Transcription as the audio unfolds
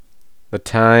The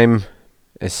time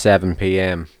is 7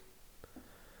 p.m.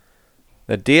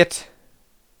 The date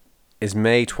is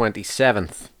May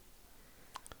 27th.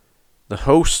 The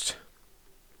host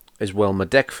is Wilma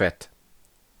Dickfit.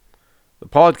 The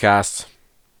podcast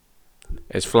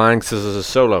is Flying Scissors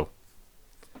Solo.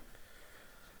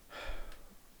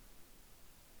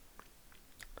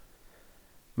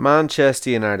 Manchester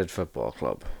United Football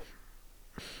Club.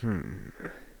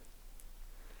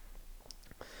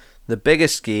 The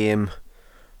biggest game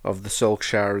of the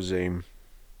Solskjaer regime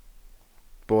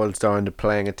boils down to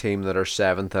playing a team that are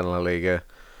 7th in La Liga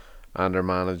and are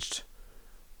managed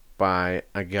by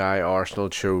a guy Arsenal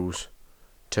chose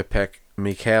to pick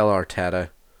Mikel Arteta,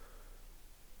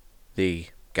 the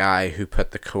guy who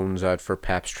put the cones out for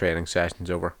Pep's training sessions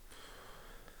over.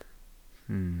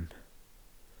 The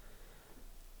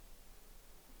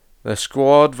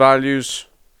squad values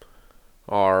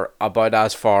are about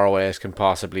as far away as can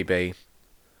possibly be.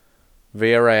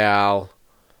 Villarreal,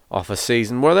 off a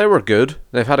season where they were good.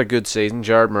 They've had a good season.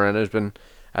 Gerard Moreno's been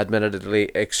admittedly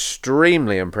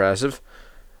extremely impressive,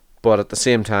 but at the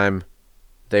same time,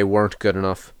 they weren't good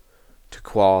enough to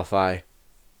qualify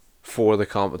for the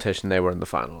competition they were in the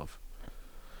final of.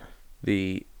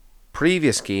 The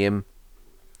previous game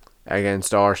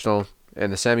against Arsenal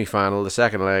in the semi-final, the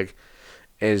second leg,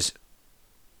 is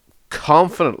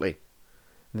confidently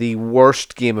the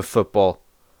worst game of football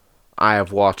I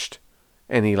have watched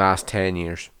in the last 10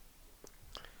 years.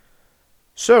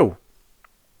 So,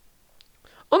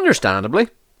 understandably,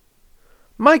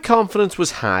 my confidence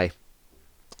was high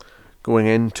going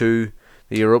into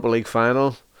the Europa League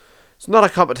final. It's not a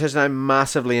competition I'm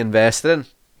massively invested in.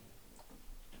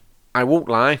 I won't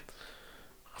lie.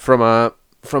 From an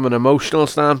emotional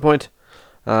standpoint,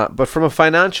 but from a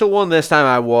financial one, this time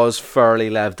I was fairly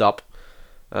leved up.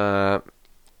 On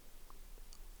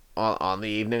the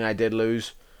evening, I did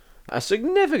lose a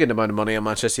significant amount of money on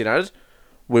Manchester United.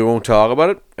 We won't talk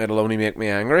about it. It'll only make me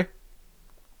angry.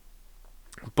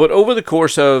 But over the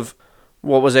course of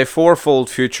what was a fourfold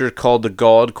future called the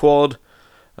God Quad,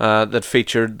 that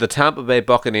featured the Tampa Bay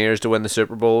Buccaneers to win the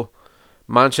Super Bowl,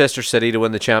 Manchester City to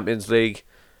win the Champions League,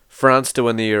 France to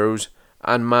win the Euros,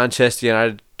 and Manchester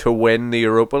United to win the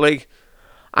Europa League,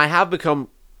 I have become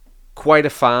quite a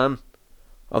fan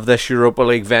of this Europa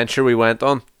League venture we went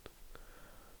on.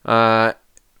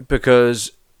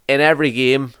 Because in every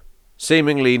game,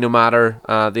 seemingly no matter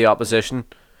the opposition,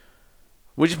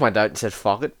 we just went out and said,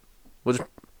 fuck it. We'll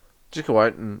just go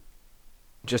out and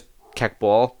just kick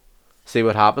ball, see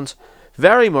what happens.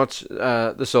 Very much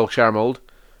the Solskjaer mould.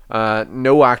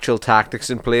 No actual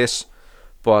tactics in place,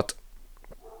 but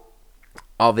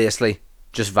obviously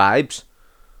just vibes.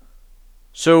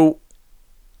 So,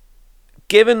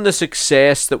 given the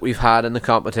success that we've had in the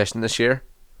competition this year,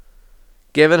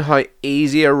 given how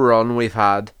easy a run we've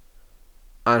had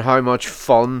and how much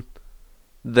fun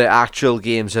the actual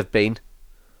games have been,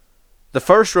 the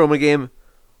first Roma game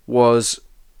was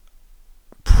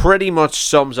pretty much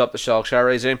sums up the Solskjaer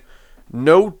regime.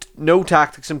 No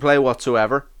tactics in play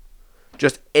whatsoever.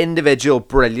 Just individual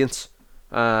brilliance.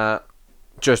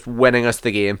 Just winning us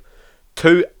the game.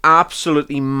 2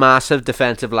 absolutely massive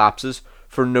defensive lapses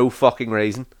for no fucking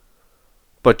reason.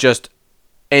 But just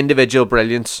individual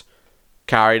brilliance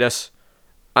carried us.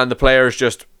 And the players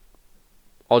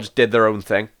all just did their own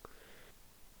thing.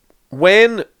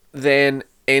 When then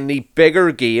in the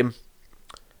bigger game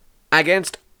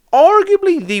against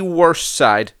arguably the worst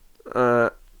side,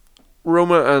 Roma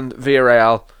and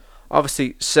Villarreal,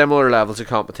 obviously similar levels of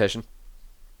competition.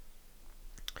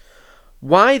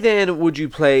 Why then would you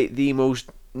play the most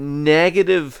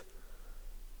negative,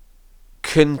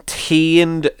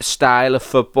 contained style of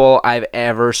football I've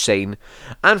ever seen?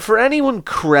 And for anyone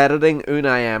crediting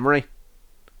Unai Emery,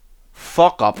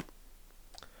 fuck up.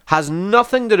 Has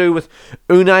nothing to do with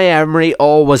Unai Emery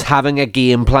always having a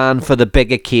game plan for the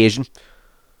big occasion.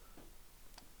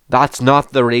 That's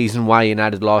not the reason why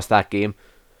United lost that game.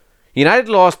 United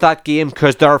lost that game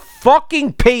because their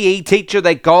fucking PE teacher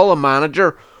they call a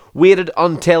manager waited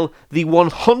until the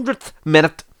 100th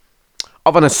minute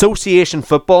of an association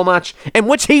football match in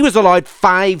which he was allowed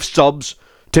 5 subs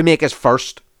to make his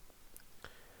first.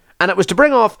 And it was to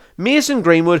bring off Mason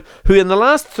Greenwood, who in the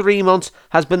last 3 months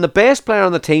has been the best player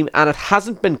on the team, and it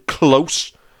hasn't been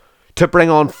close to bring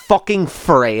on fucking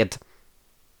Fred.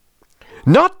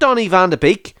 Not Donny van de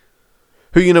Beek,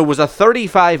 who, was a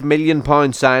 £35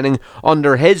 million signing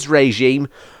under his regime,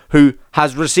 who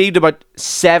has received about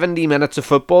 70 minutes of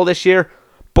football this year,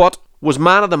 but was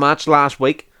man of the match last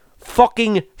week.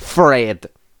 Fucking Fred.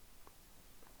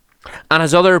 And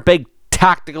his other big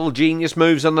tactical genius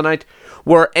moves on the night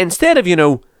were, instead of,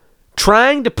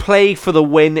 trying to play for the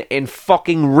win in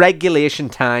fucking regulation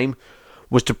time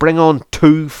was to bring on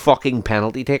 2 fucking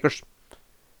penalty takers.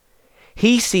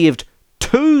 He saved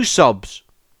 2 subs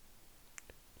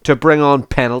to bring on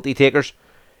penalty takers,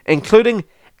 including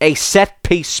a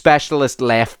set-piece specialist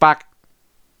left-back.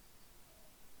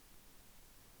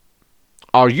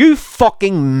 Are you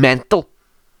fucking mental?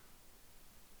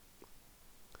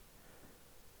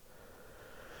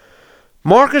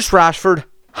 Marcus Rashford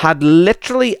had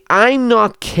literally, I'm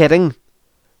not kidding,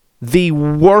 the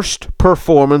worst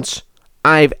performance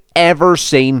I've ever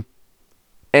seen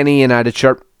in a United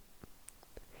shirt.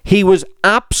 He was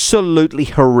absolutely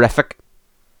horrific.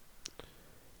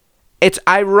 It's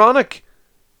ironic,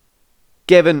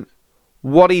 given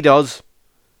what he does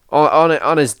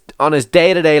on his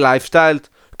day-to-day lifestyle,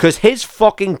 because his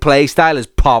fucking play style is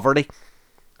poverty.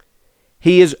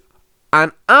 He is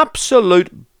an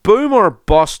absolute boomer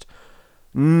bust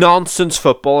nonsense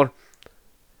footballer.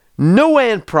 No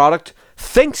end product.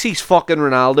 Thinks he's fucking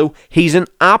Ronaldo. He's an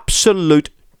absolute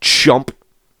chump.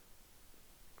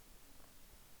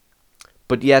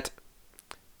 But yet,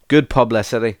 good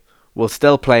publicity. We'll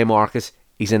still play Marcus.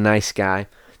 He's a nice guy.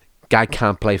 Guy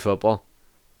can't play football.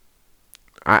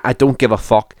 I don't give a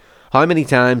fuck. How many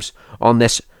times on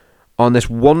this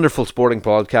wonderful sporting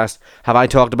podcast have I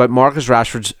talked about Marcus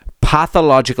Rashford's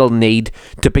pathological need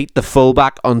to beat the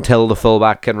fullback until the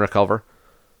fullback can recover?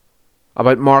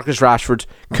 About Marcus Rashford's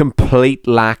complete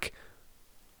lack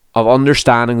of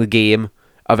understanding the game,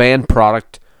 of end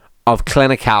product, of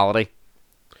clinicality.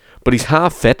 But he's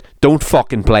half fit. Don't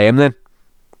fucking play him then.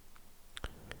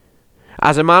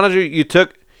 As a manager, you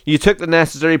took the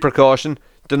necessary precaution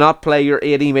to not play your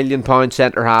 £80 million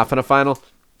centre half in a final.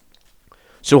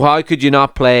 So how could you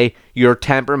not play your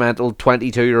temperamental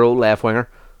 22-year-old left winger?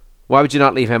 Why would you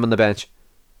not leave him on the bench?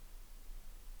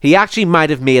 He actually might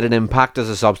have made an impact as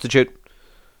a substitute.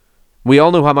 We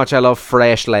all know how much I love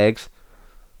fresh legs.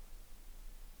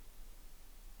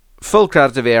 Full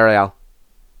credit to Villarreal.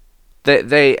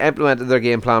 They implemented their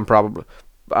game plan probably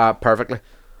perfectly.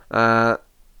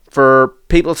 For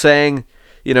people saying,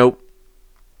 you know,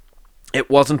 it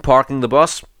wasn't parking the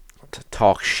bus, to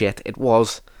talk shit, it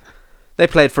was. They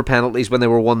played for penalties when they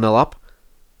were 1-0 up.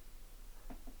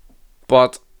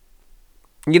 But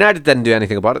United didn't do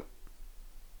anything about it.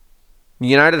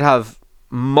 United have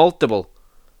multiple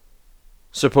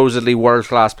supposedly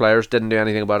world-class players, didn't do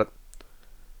anything about it.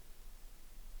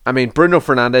 I mean, Bruno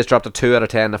Fernandes dropped a 2 out of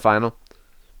 10 in the final.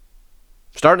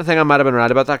 Starting to think I might have been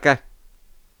right about that guy.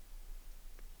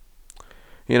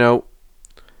 You know,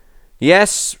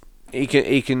 yes, he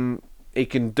can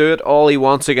do it all he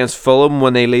wants against Fulham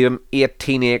when they leave him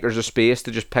 18 acres of space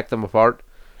to just pick them apart.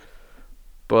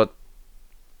 But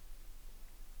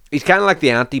he's kind of like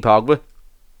the anti-Pogba.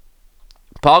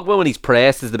 Pogba, when he's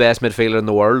pressed, is the best midfielder in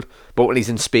the world, but when he's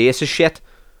in space is shit.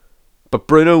 But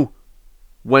Bruno,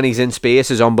 when he's in space,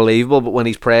 is unbelievable, but when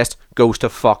he's pressed, goes to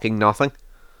fucking nothing.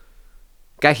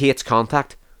 Guy hates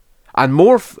contact. And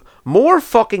more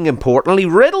fucking importantly,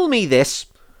 riddle me this.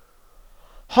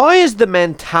 How is the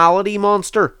mentality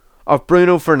monster of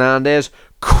Bruno Fernandes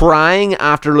crying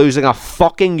after losing a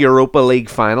fucking Europa League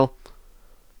final?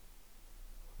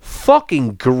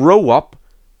 Fucking grow up.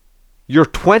 You're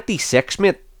 26,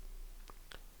 mate.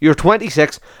 You're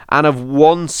 26 and have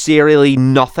won serially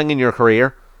nothing in your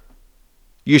career.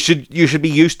 You should be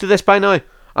used to this by now.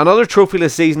 Another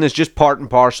trophyless season is just part and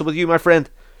parcel with you, my friend.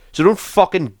 So don't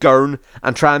fucking gurn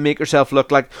and try and make yourself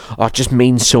look like, oh, it just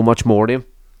means so much more to him.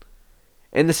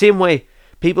 In the same way,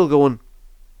 people going,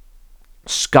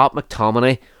 Scott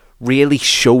McTominay really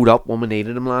showed up when we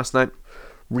needed him last night.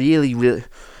 Really,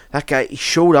 that guy, he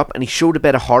showed up and he showed a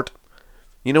bit of heart.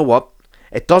 You know what?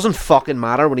 It doesn't fucking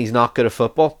matter when he's not good at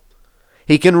football.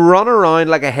 He can run around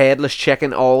like a headless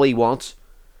chicken all he wants.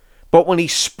 But when he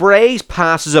sprays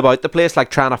passes about the place like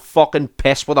trying to fucking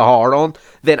piss with a heart on,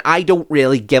 then I don't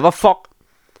really give a fuck.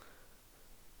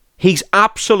 He's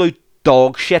absolute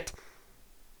dog shit.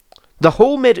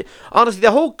 Honestly,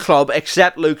 the whole club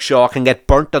except Luke Shaw can get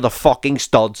burnt to the fucking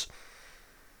studs.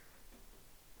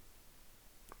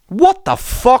 What the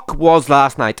fuck was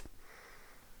last night?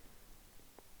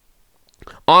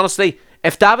 Honestly,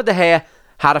 if David De Gea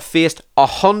had faced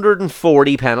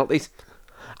 140 penalties,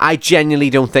 I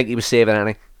genuinely don't think he was saving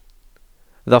any.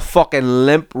 The fucking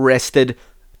limp-wristed,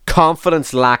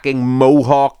 confidence-lacking,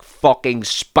 mohawk, fucking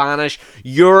Spanish,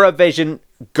 Eurovision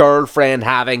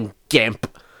girlfriend-having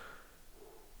gimp.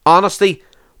 Honestly,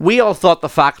 we all thought the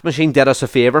fax machine did us a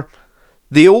favour.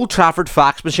 The Old Trafford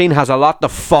fax machine has a lot to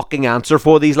fucking answer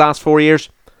for these last 4 years.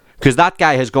 Because that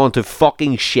guy has gone to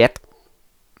fucking shit.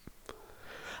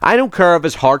 I don't care if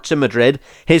his heart's in Madrid.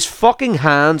 His fucking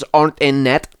hands aren't in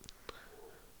net.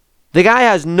 The guy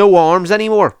has no arms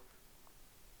anymore.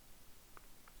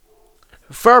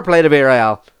 Fair play to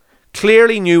Villarreal.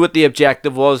 Clearly knew what the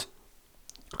objective was.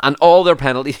 And all their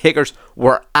penalty takers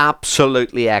were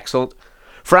absolutely excellent.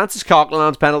 Francis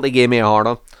Coquelin's penalty gave me a hard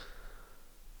on.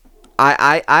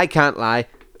 I can't lie.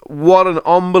 What an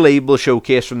unbelievable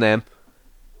showcase from them.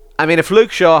 I mean, if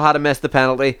Luke Shaw had missed the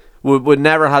penalty, we would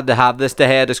never had to have this De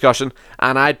Gea discussion,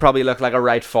 and I'd probably look like a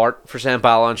right fart for St.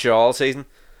 Paul on Shaw all season.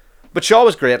 But Shaw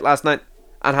was great last night,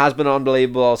 and has been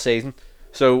unbelievable all season.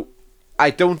 So, I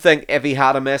don't think if he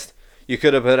had missed, you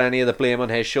could have put any of the blame on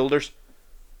his shoulders.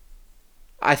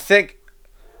 I think,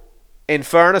 in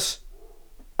fairness,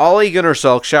 Ole Gunnar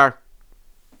Solskjaer,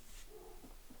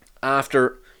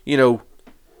 after,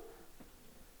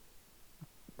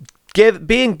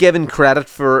 being given credit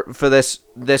for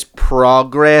this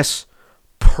progress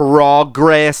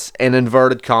in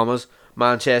inverted commas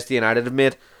Manchester United have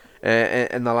made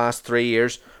in the last 3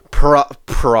 years.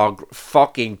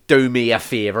 Fucking do me a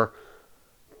favour.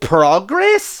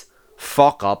 Progress?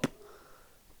 Fuck up.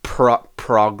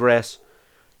 Progress.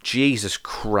 Jesus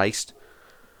Christ.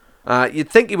 You'd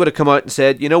think he would have come out and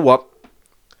said, you know what?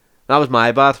 That was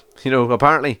my bad.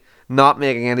 Apparently not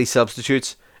making any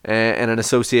substitutes in an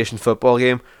association football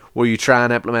game where you try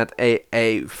and implement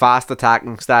a fast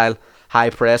attacking style high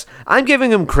press. I'm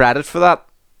giving him credit for that.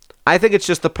 I think it's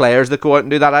just the players that go out and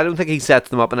do that. I don't think he sets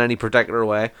them up in any particular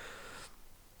way.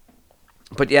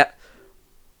 But yeah,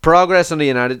 progress on the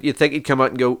United. You'd think he'd come out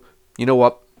and go, you know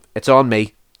what? It's on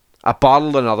me. I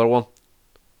bottled another one.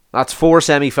 That's 4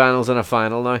 semi-finals and a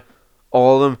final now.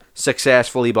 All of them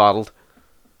successfully bottled.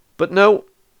 But no.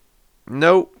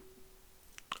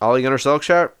 Ole Gunnar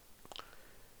Solskjaer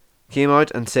came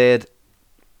out and said,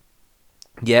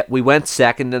 yeah, we went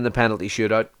second in the penalty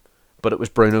shootout, but it was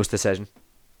Bruno's decision.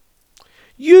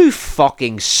 You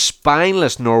fucking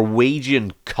spineless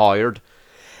Norwegian coward.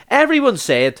 Everyone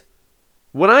said,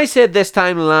 when I said this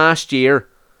time last year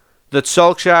that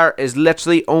Solskjaer is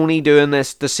literally only doing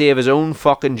this to save his own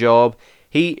fucking job,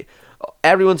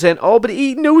 everyone's saying, oh, but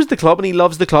he knows the club and he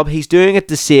loves the club. He's doing it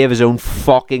to save his own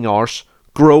fucking arse.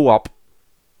 Grow up.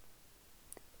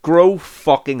 Grow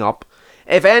fucking up.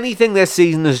 If this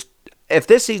season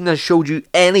has showed you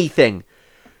anything,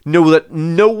 know that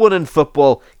no one in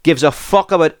football gives a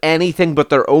fuck about anything but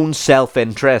their own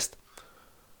self-interest.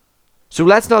 So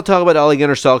let's not talk about Ole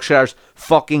Gunnar Solskjaer's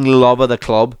fucking love of the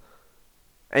club.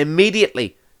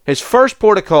 Immediately, his first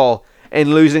port of call in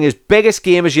losing his biggest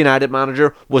game as United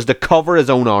manager was to cover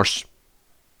his own arse.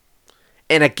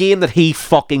 In a game that he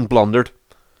fucking blundered.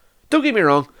 Don't get me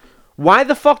wrong. Why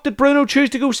the fuck did Bruno choose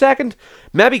to go second?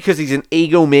 Maybe because he's an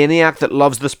egomaniac that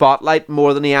loves the spotlight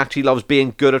more than he actually loves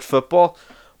being good at football.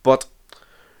 But,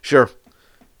 sure.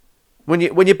 When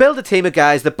you build a team of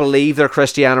guys that believe they're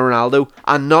Cristiano Ronaldo,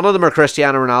 and none of them are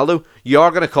Cristiano Ronaldo, you're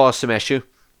going to cause some issue.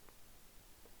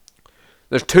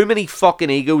 There's too many fucking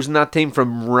egos in that team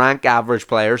from rank average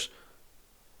players.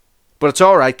 But it's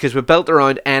alright, because we built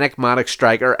around enigmatic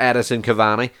striker Edison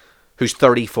Cavani, who's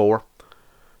 34.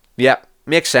 Yeah,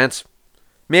 makes sense.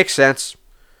 Makes sense.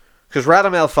 Because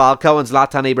Radamel Falcao and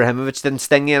Zlatan Ibrahimovic didn't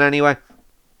sting you in any way.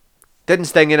 Didn't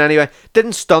stunt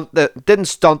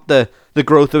the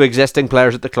growth of existing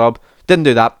players at the club. Didn't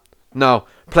do that. No.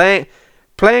 Playing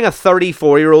a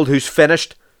 34-year-old who's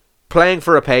finished, playing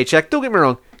for a paycheck. Don't get me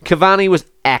wrong. Cavani was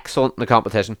excellent in the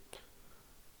competition.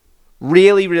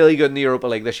 Really, really good in the Europa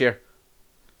League this year.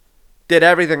 Did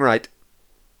everything right.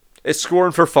 Is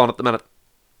scoring for fun at the minute.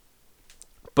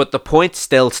 But the point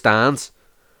still stands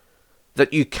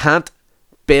that you can't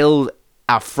build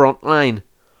a front line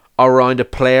around a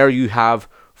player you have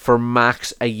for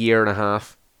max a year and a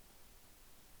half.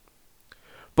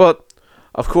 But,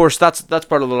 of course, that's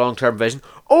part of the long-term vision.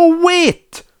 Oh,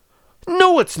 wait!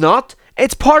 No, it's not.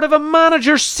 It's part of a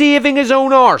manager saving his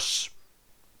own arse.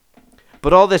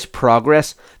 But all this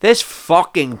progress, this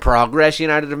fucking progress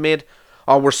United have made,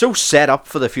 oh, we're so set up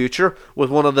for the future with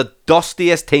one of the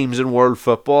dustiest teams in world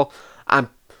football, and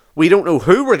we don't know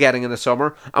who we're getting in the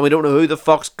summer, and we don't know who the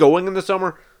fuck's going in the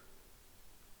summer.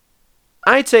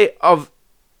 I'd say of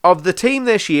the team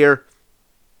this year,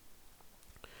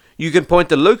 you can point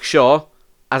to Luke Shaw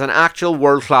as an actual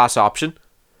world-class option.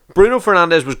 Bruno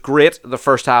Fernandes was great the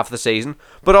first half of the season,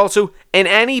 but also in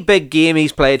any big game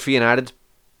he's played for United,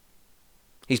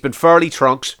 he's been fairly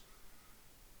trunks.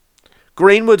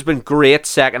 Greenwood's been great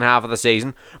second half of the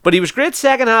season, but he was great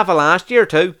second half of last year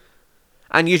too.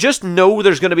 And you just know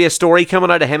there's going to be a story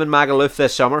coming out of him and Magaluf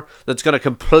this summer that's going to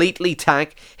completely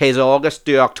tank his August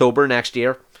to October next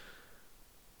year.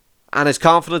 and his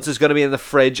confidence is going to be in the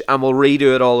fridge and we'll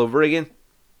redo it all over again.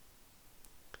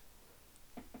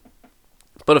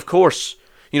 But of course,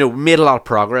 we made a lot of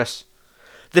progress.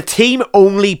 The team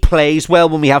only plays well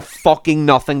when we have fucking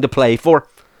nothing to play for.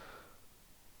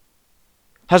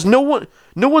 Has no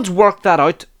one's worked that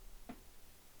out?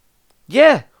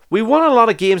 Yeah, we won a lot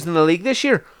of games in the league this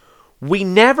year. We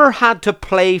never had to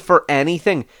play for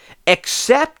anything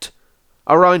except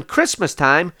around Christmas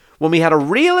time when we had a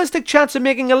realistic chance of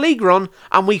making a league run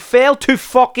and we fell to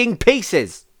fucking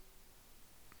pieces.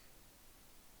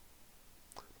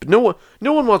 But no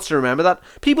one wants to remember that.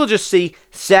 People just see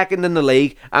second in the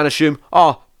league and assume,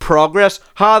 progress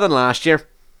higher than last year.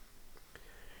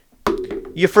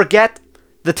 You forget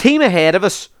the team ahead of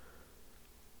us,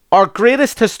 our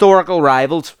greatest historical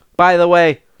rivals, by the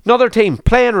way. Another team,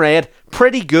 playing red,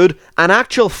 pretty good. An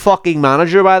actual fucking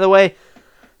manager, by the way.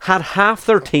 Had half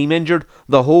their team injured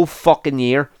the whole fucking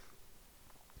year.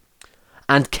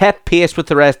 And kept pace with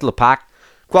the rest of the pack.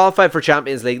 Qualified for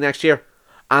Champions League next year.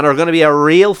 And are going to be a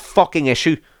real fucking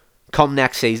issue come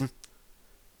next season.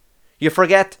 You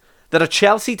forget that a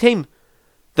Chelsea team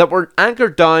that were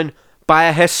anchored down by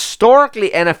a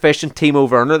historically inefficient Timo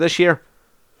Werner this year,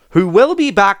 who will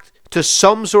be back to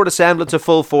some sort of semblance of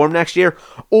full form next year,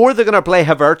 or they're going to play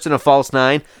Havertz in a false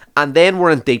nine, and then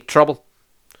we're in deep trouble.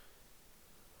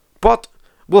 But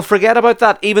we'll forget about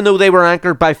that, even though they were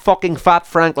anchored by fucking fat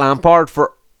Frank Lampard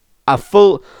for a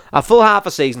full half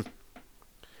a season.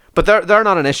 But they're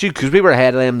not an issue because we were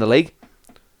ahead of them in the league.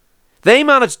 They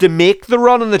managed to make the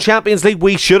run in the Champions League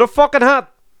we should have fucking had.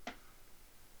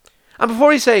 And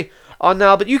before you say,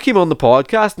 no, but you came on the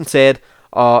podcast and said,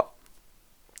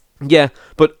 yeah,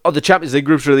 but the Champions League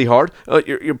group's really hard.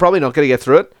 You're probably not going to get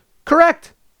through it.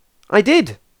 Correct. I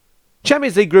did.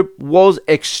 Champions League group was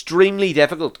extremely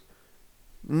difficult.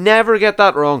 Never get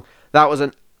that wrong. That was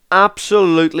an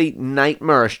absolutely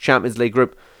nightmarish Champions League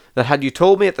group that had you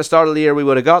told me at the start of the year we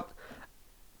would have got,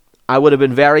 I would have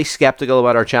been very sceptical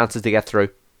about our chances to get through.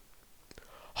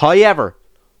 However,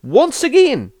 once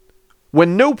again,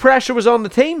 when no pressure was on the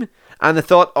team and they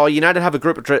thought, United have a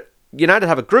group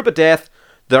of death,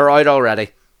 they're out already.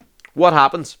 What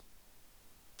happens?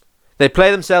 They play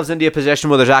themselves into a position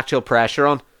where there's actual pressure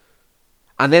on,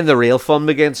 and then the real fun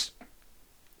begins.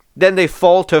 Then they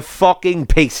fall to fucking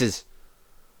pieces.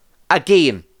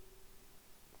 Again.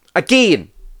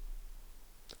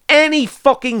 Any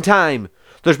fucking time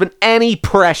there's been any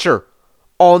pressure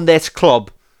on this club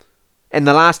in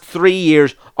the last 3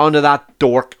 years under that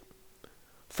dork,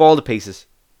 fall to pieces.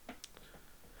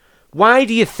 Why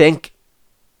do you think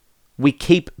we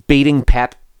keep beating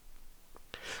Pep?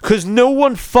 Because no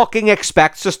one fucking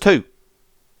expects us to.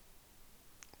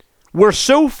 We're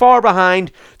so far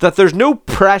behind that there's no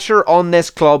pressure on this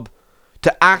club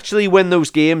to actually win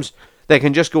those games. They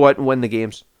can just go out and win the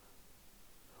games.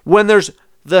 When there's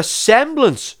the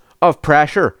semblance of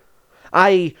pressure,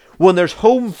 i.e. when there's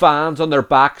home fans on their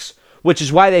backs, which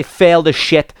is why they failed to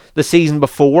shit the season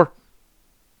before,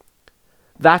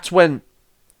 that's when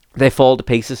they fall to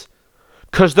pieces.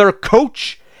 Because their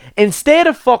coach, instead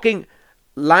of fucking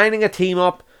lining a team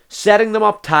up, setting them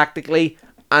up tactically,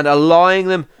 and allowing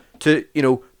them to,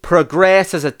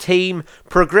 progress as a team,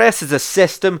 progress as a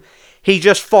system, he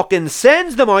just fucking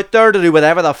sends them out there to do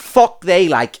whatever the fuck they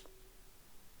like.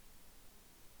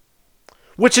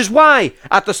 Which is why,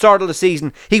 at the start of the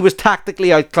season, he was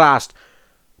tactically outclassed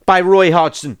by Roy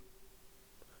Hodgson,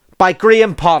 by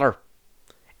Graham Potter,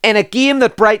 in a game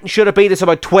that Brighton should have beat us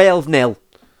about 12-0.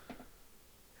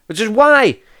 Which is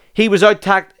why he was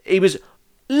he was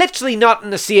literally not in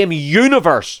the same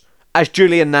universe as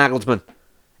Julian Nagelsmann,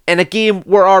 in a game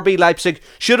where RB Leipzig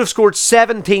should have scored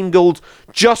 17 goals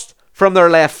just from their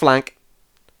left flank.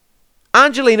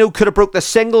 Angelino could have broke the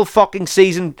single fucking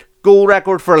season goal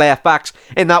record for left backs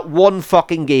in that one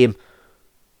fucking game.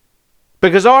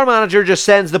 Because our manager just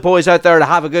sends the boys out there to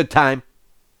have a good time.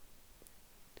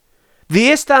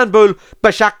 The Istanbul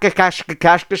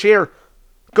Başakşehir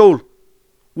goal,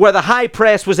 where the high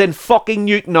press was in fucking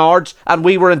Newton Ards and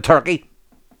we were in Turkey.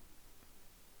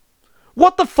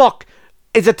 What the fuck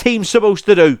is a team supposed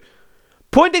to do?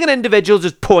 Pointing at individuals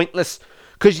is pointless.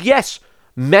 Because yes,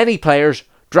 many players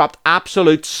dropped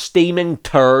absolute steaming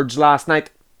turds last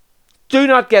night. Do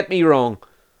not get me wrong.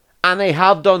 And they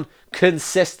have done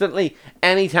consistently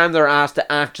anytime they're asked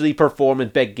to actually perform in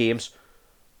big games.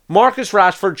 Marcus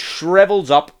Rashford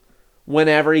shrivels up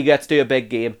whenever he gets to a big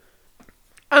game.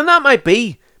 And that might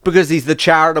be because he's the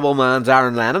charitable man's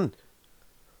Aaron Lennon.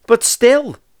 But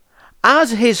still,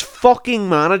 as his fucking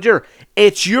manager,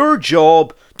 it's your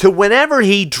job to, whenever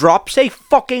he drops a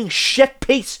fucking shit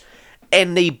piece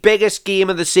in the biggest game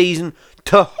of the season,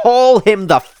 to haul him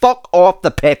the fuck off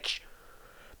the pitch.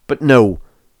 But no,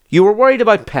 you were worried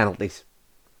about penalties.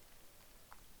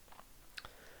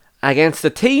 Against a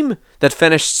team that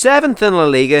finished 7th in La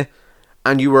Liga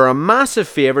and you were a massive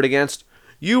favourite against,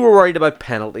 you were worried about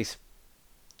penalties.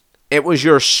 It was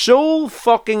your sole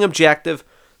fucking objective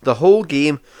the whole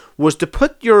game was to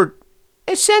put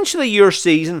essentially your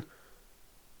season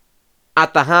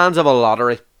at the hands of a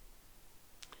lottery.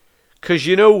 Because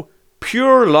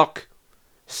pure luck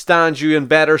stands you in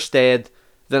better stead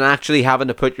than actually having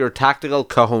to put your tactical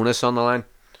cojones on the line.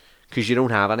 Because you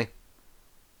don't have any.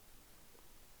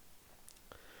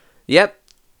 Yep.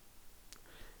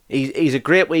 He's a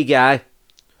great wee guy.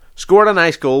 Scored a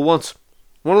nice goal once.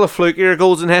 One of the flukier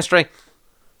goals in history.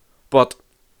 But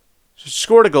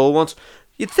scored a goal once.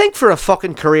 You'd think for a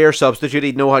fucking career substitute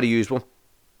he'd know how to use one.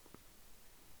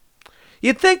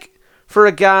 You'd think for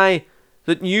a guy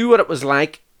that knew what it was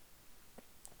like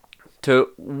to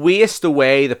waste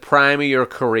away the prime of your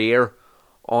career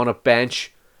on a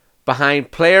bench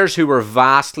behind players who were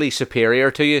vastly superior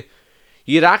to you,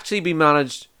 you'd actually be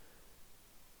managing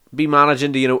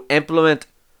to implement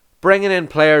bringing in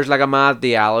players like Amad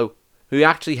Diallo who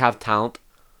actually have talent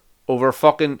over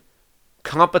fucking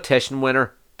competition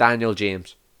winner Daniel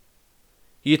James.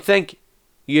 You'd think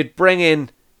you'd bring in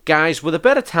guys with a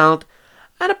bit of talent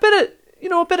and a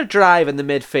bit of drive in the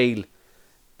midfield,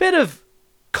 bit of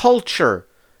culture,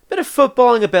 bit of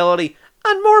footballing ability,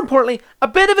 and more importantly, a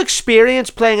bit of experience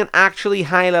playing in actually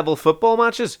high-level football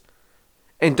matches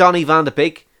in Donny van de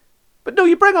Beek. But no,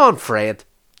 you bring on Fred.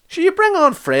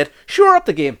 Shore up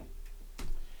the game.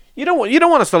 You don't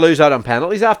want us to lose out on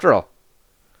penalties after all.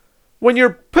 When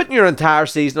you're putting your entire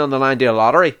season on the line to a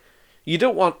lottery, you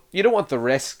don't want the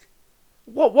risk.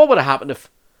 What would have happened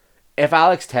if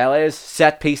Alex Tellez,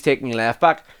 set-piece taking left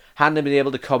back, hadn't been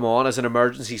able to come on as an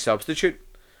emergency substitute?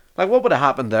 Like, what would have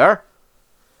happened there?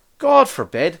 God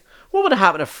forbid. What would have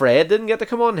happened if Fred didn't get to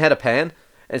come on and hit a pen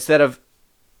instead of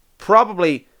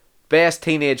probably best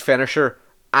teenage finisher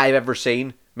I've ever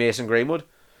seen, Mason Greenwood?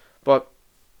 But,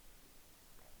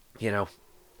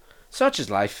 such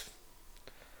is life.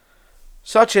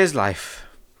 Such is life.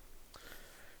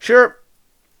 Sure,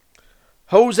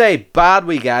 Jose, bad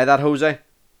wee guy, that Jose.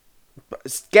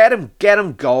 Get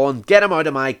him going. Get him out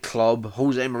of my club.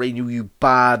 Jose Mourinho, you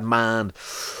bad man.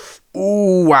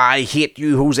 Ooh, I hate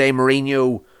you, Jose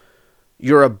Mourinho.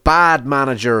 You're a bad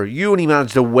manager. You only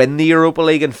managed to win the Europa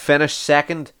League and finish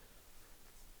second.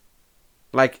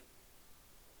 Like,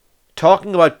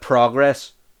 talking about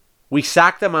progress, we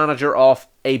sacked the manager off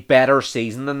a better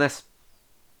season than this.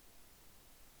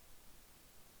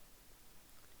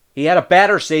 He had a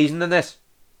better season than this.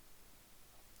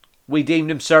 We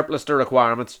deemed him surplus to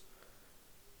requirements.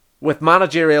 With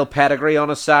managerial pedigree on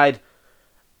his side,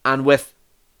 and with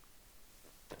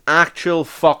actual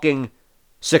fucking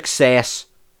success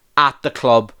at the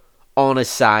club on his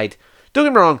side. Don't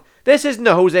get me wrong, this isn't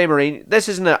a Jose Mourinho, this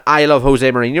isn't a I love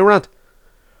Jose Mourinho rant.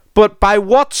 But by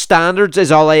what standards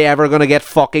is Ole ever going to get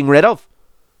fucking rid of?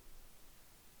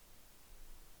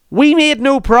 We made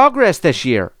no progress this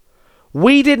year.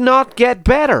 We did not get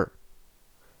better.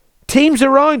 Teams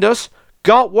around us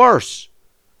got worse.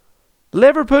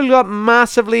 Liverpool got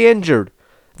massively injured.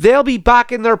 They'll be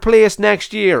back in their place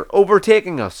next year,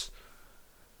 overtaking us.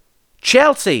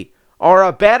 Chelsea are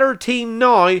a better team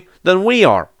now than we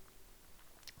are.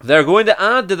 They're going to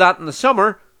add to that in the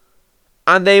summer,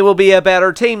 and they will be a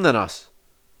better team than us.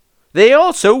 They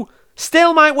also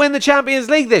still might win the Champions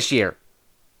League this year.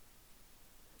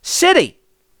 City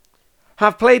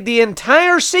have played the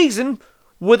entire season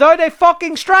without a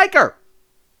fucking striker.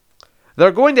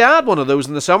 They're going to add one of those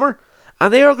in the summer,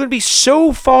 and they are going to be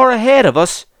so far ahead of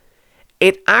us,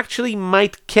 it actually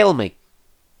might kill me.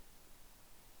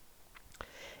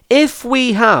 If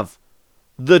we have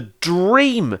the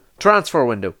dream transfer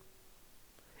window,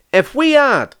 if we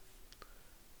add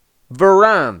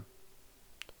Varane,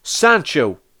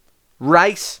 Sancho,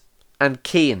 Rice and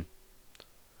Kane,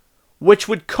 which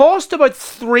would cost about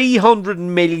 £300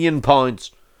 million,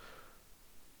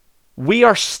 we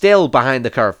are still behind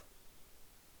the curve.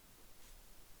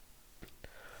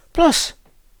 Plus,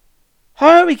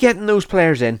 how are we getting those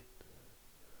players in?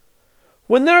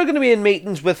 When they're going to be in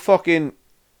meetings with fucking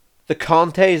the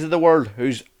Contes of the world,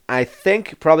 who's, I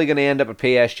think, probably going to end up at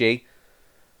PSG.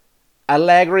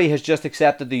 Allegri has just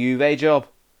accepted the Juve job.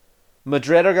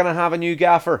 Madrid are going to have a new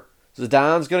gaffer.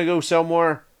 Zidane's going to go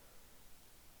somewhere.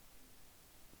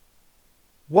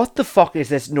 What the fuck is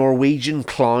this Norwegian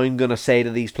clown going to say to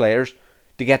these players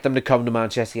to get them to come to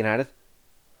Manchester United?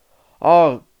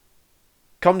 Oh,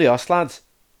 come to us, lads.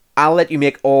 I'll let you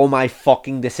make all my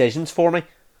fucking decisions for me.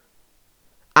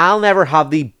 I'll never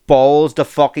have the balls to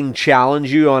fucking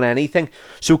challenge you on anything.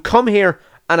 So come here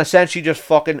and essentially just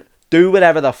fucking do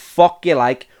whatever the fuck you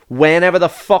like, whenever the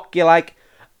fuck you like,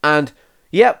 and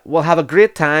yeah, we'll have a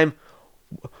great time.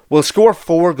 We'll score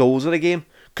 4 goals in a game.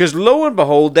 Because lo and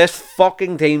behold, this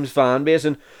fucking team's fan base,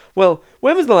 and well,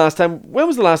 when was the last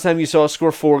time you saw us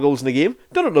score 4 goals in a game?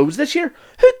 Done it loads this year.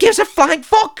 Who gives a flying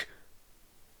fuck?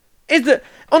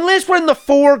 Unless we're in the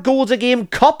 4 goals a game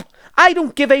cup, I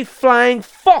don't give a flying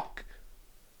fuck.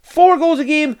 4 goals a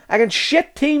game against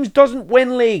shit teams doesn't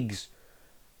win leagues.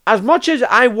 As much as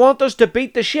I want us to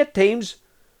beat the shit teams,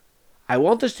 I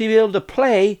want us to be able to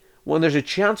play when there's a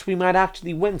chance we might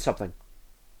actually win something.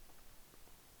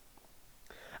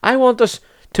 I want us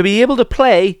to be able to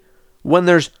play when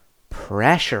there's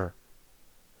pressure.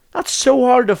 That's so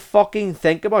hard to fucking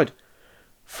think about.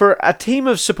 For a team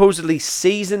of supposedly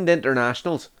seasoned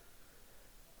internationals,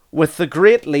 with the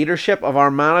great leadership of our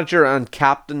manager and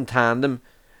captain tandem,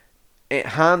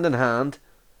 hand in hand,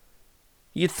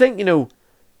 you'd think,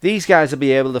 these guys will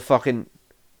be able to fucking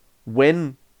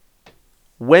win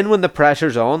when the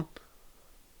pressure's on.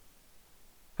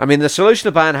 I mean, the solution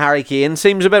of buying Harry Kane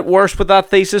seems a bit worse with that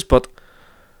thesis, but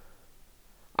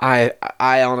I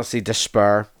honestly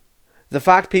despair. The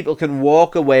fact people can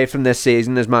walk away from this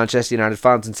season as Manchester United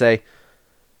fans and say,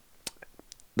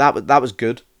 that was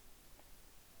good.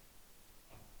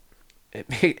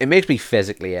 It makes me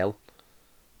physically ill.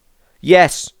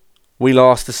 Yes, we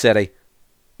lost to City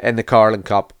in the Carling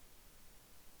Cup.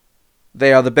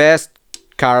 They are the best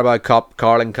Carabao Cup,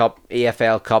 Carling Cup,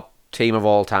 EFL Cup team of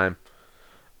all time.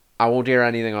 I won't hear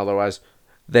anything otherwise.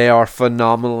 They are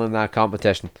phenomenal in that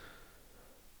competition.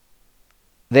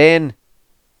 Then,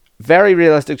 very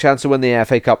realistic chance to win the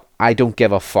FA Cup. I don't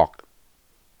give a fuck.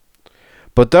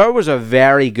 But there was a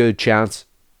very good chance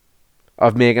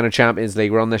of making a Champions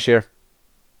League run this year.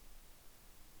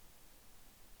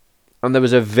 And there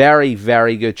was a very,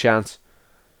 very good chance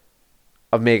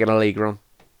of making a league run.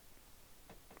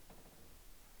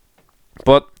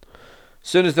 But as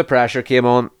soon as the pressure came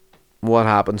on, what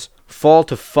happens? Fall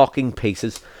to fucking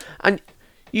pieces. And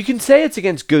you can say it's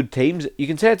against good teams. You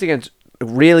can say it's against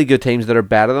really good teams that are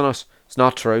better than us. It's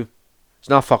not true. It's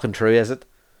not fucking true, is it?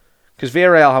 Because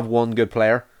Villarreal have one good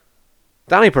player.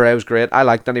 Danny Pereira's great. I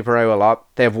like Danny Pereira a lot.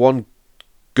 They have one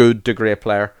good to great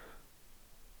player.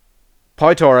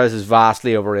 Pau Torres is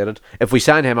vastly overrated. If we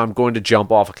sign him, I'm going to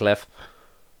jump off a cliff.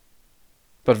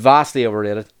 But vastly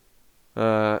overrated.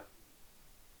 I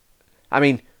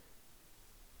mean,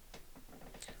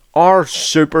 our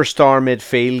superstar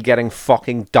midfield getting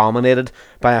fucking dominated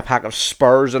by a pack of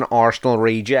Spurs and Arsenal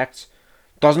rejects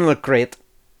doesn't look great.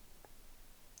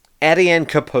 Etienne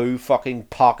Capoue fucking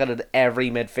pocketed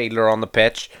every midfielder on the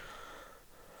pitch.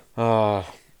 Juan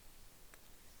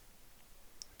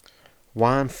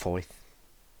Foyth.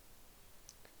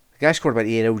 The guy scored about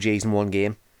 8 OGs in one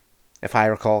game, if I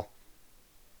recall.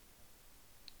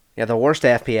 Yeah, the worst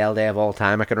FPL day of all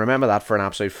time. I can remember that for an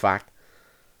absolute fact.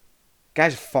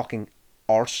 Guy's a fucking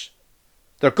arse.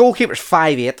 Their goalkeeper's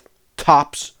 5'8",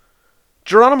 tops.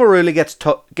 Geronimo Rulli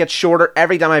gets shorter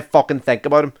every time I fucking think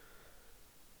about him.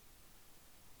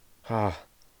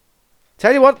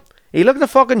 Tell you what, he looked a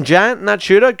fucking giant in that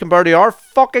shootout compared to our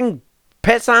fucking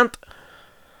pissant.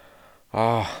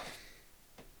 I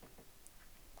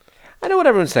know what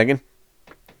everyone's thinking.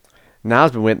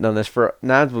 Niall's been waiting on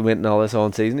all this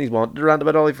all season. He's wanted to rant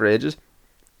about Ollie for ages.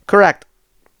 Correct.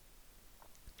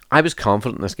 I was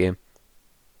confident in this game.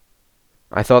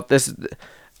 I thought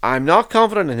I'm not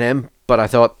confident in him, but I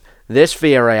thought this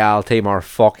Villarreal team are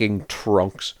fucking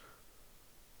trunks.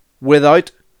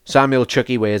 Without Samuel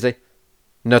Chukwueze,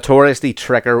 notoriously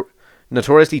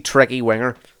tricky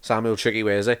winger, Samuel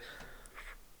Chukwueze,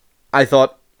 I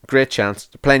thought, great chance.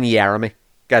 Playing Jeremy.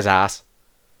 Guy's ass.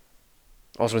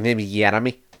 Also, his name is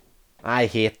Jeremy. I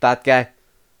hate that guy.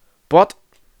 But,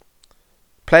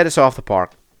 played us off the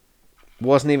park.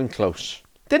 Wasn't even close.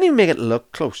 Didn't even make it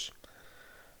look close.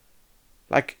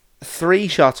 Like, 3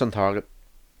 shots on target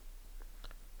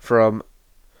from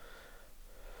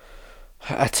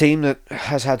a team that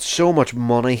has had so much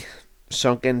money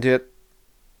sunk into it,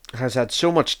 has had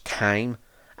so much time.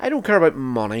 I don't care about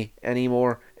money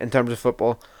anymore in terms of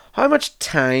football. How much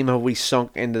time have we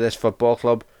sunk into this football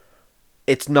club?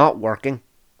 It's not working.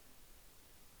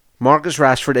 Marcus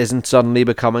Rashford isn't suddenly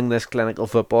becoming this clinical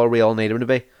footballer we all need him to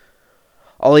be.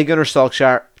 Ole Gunnar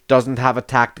Solskjaer doesn't have a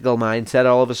tactical mindset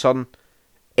all of a sudden.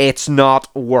 It's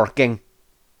not working.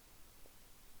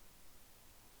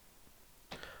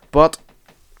 But,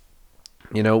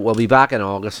 we'll be back in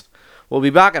August. We'll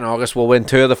win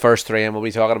 2 of the first 3 and we'll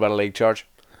be talking about a league charge.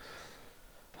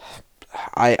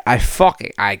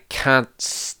 I can't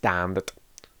stand it.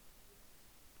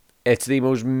 It's the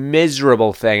most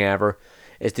miserable thing ever,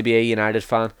 is to be a United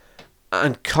fan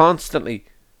and constantly,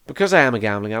 because I am a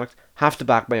gambling addict, have to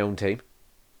back my own team.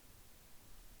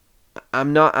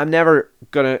 I'm never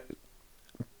gonna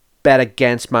bet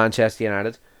against Manchester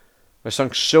United. I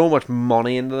sunk so much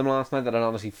money into them last night that it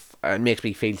honestly it makes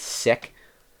me feel sick.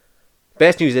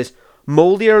 Best news is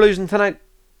Moldy are losing tonight.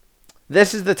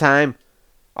 This is the time.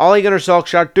 Ole Gunnar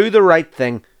Solskjaer, do the right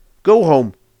thing. Go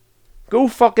home. Go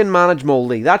fucking manage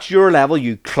Moldy. That's your level,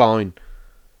 you clown.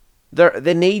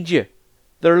 They need you.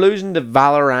 They're losing to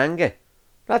Valoranga.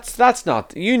 That's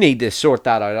not. You need to sort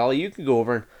that out, Ollie. You can go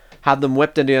over and have them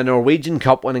whipped into a Norwegian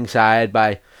Cup winning side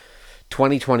by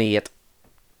 2028.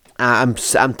 I'm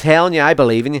telling you, I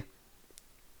believe in you.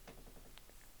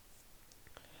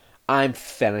 I'm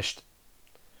finished.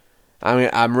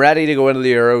 I'm ready to go into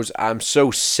the Euros. I'm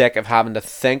so sick of having to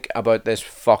think about this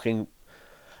fucking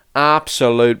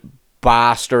absolute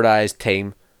bastardized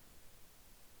team.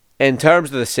 In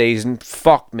terms of the season,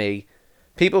 fuck me.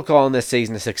 People calling this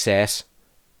season a success.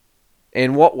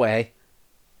 In what way?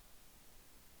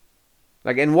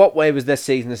 Like, in what way was this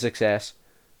season a success?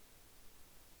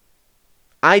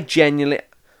 I can't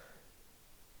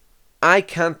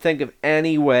think of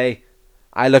any way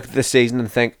I look at this season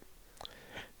and think,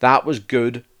 that was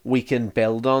good, we can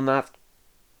build on that.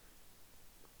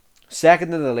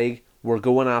 Second in the league, we're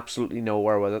going absolutely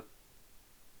nowhere with it.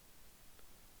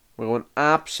 We're going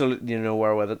absolutely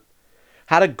nowhere with it.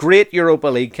 Had a great Europa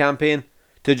League campaign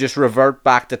to just revert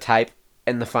back to type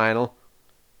in the final.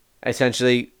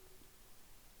 Essentially,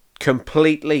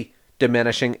 completely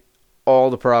diminishing all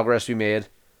the progress we made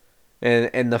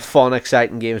in the fun,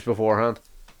 exciting games beforehand.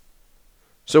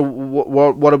 So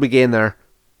what did we gain there?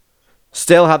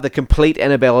 Still have the complete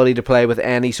inability to play with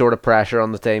any sort of pressure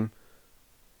on the team.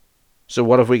 So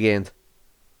what have we gained?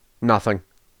 Nothing.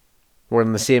 We're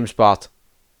in the same spot.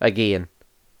 Again.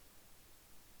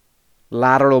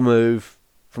 Lateral move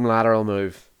from lateral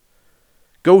move.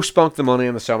 Go spunk the money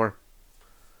in the summer.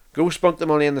 Go spunk the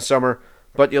money in the summer.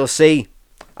 But you'll see,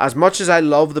 as much as I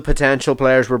love the potential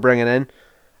players we're bringing in,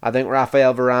 I think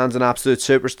Rafael Varane's an absolute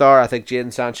superstar. I think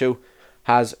Jadon Sancho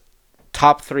has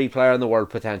top 3 player in the world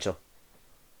potential.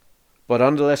 But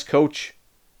under this coach,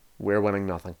 we're winning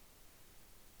nothing.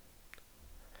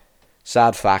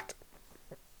 Sad fact.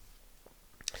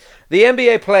 The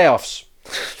NBA playoffs.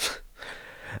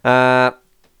 On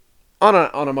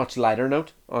a much lighter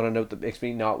note, on a note that makes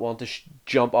me not want to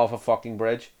jump off a fucking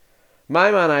bridge,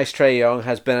 my man Ice Trae Young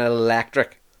has been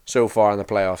electric so far in the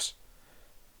playoffs.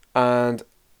 And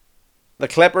the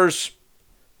Clippers,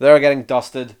 they're getting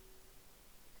dusted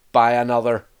by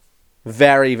another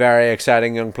very, very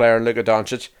exciting young player, Luka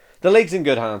Doncic. The league's in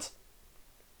good hands.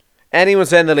 Anyone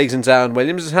saying the league's in Zion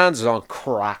Williams' hands is on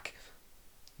crack.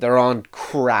 They're on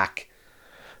crack.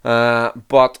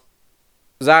 But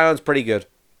Zion's pretty good.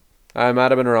 I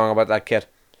might have been wrong about that kid.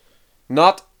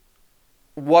 Not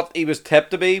what he was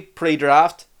tipped to be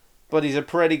pre-draft, but he's a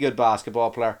pretty good basketball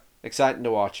player. Exciting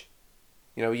to watch.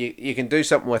 You know, you can do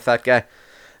something with that guy.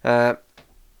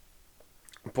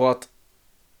 But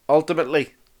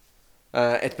ultimately,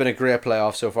 it's been a great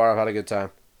playoff so far. I've had a good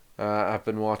time. I've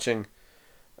been watching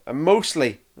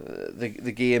mostly the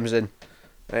games in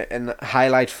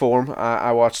highlight form.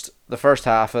 I watched the first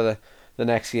half of the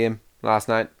next game last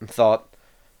night and thought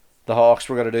the Hawks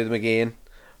were going to do them again.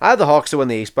 I had the Hawks to win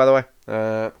the East, by the way.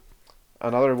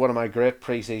 Another one of my great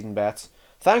preseason bets.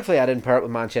 Thankfully, I didn't pair it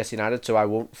with Manchester United, so I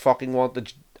won't fucking want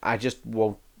to. I just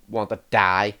won't want to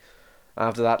die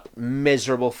after that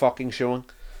miserable fucking showing.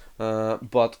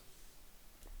 But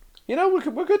you know,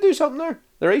 we could do something there.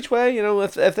 They're each way. You know,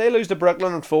 if they lose to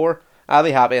Brooklyn in 4, I'll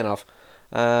be happy enough.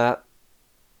 But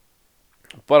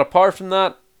apart from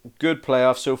that, good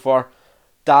playoffs so far.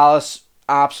 Dallas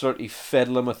absolutely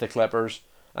fiddling with the Clippers,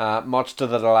 much to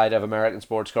the delight of American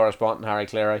sports correspondent Harry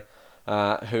Cleary,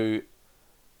 who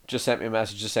just sent me a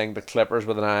message just saying the Clippers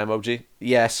with an eye emoji.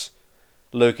 Yes,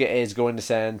 Luka is going to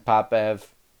send Pat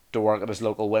Bev to work at his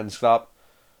local Wingstop.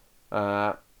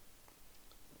 Pat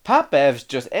Bev's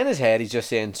just, in his head, he's just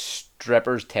saying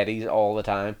strippers' titties all the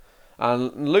time.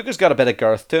 And Luka's got a bit of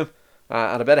girth to him,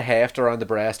 and a bit of heft around the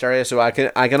breast area, so I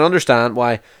can understand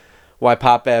why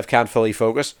Pat Bev can't fully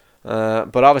focus.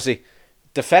 But obviously,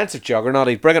 defensive juggernaut,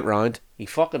 he'd bring it round. He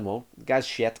fucking won't. The guy's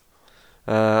shit.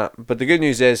 But the good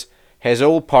news is, his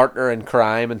old partner in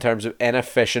crime in terms of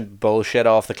inefficient bullshit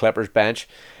off the Clippers bench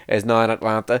is now in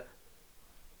Atlanta,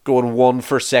 going 1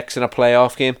 for 6 in a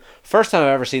playoff game. First time I've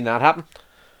ever seen that happen.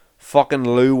 Fucking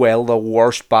Lou Will, the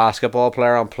worst basketball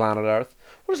player on planet Earth.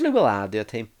 What does Lou Will add to a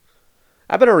team?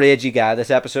 a bit of ragey guy this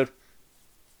episode.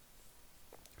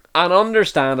 And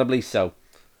understandably so.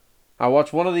 I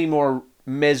watched one of the more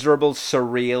miserable,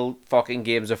 surreal fucking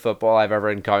games of football I've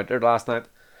ever encountered last night.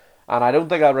 And I don't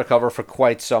think I'll recover for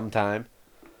quite some time.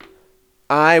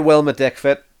 I, Wilma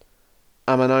Dickfit,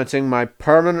 am announcing my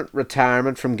permanent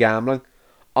retirement from gambling.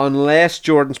 Unless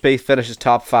Jordan Spieth finishes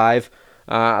top 5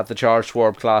 at the Charles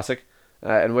Schwab Classic.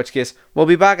 In which case, we'll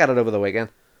be back at it over the weekend.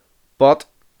 But,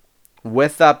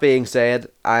 with that being said,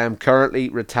 I am currently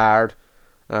retired.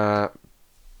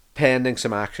 Pending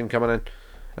some action coming in.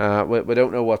 We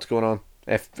don't know what's going on.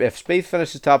 If Spieth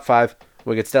finishes top 5,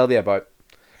 we could still be about.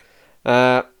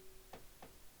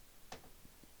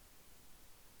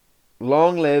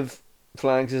 Long live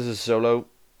Flying Scissors Solo.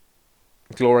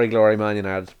 Glory, glory, Man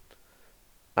United.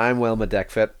 I'm Wilma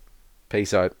Dickfit.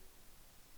 Peace out.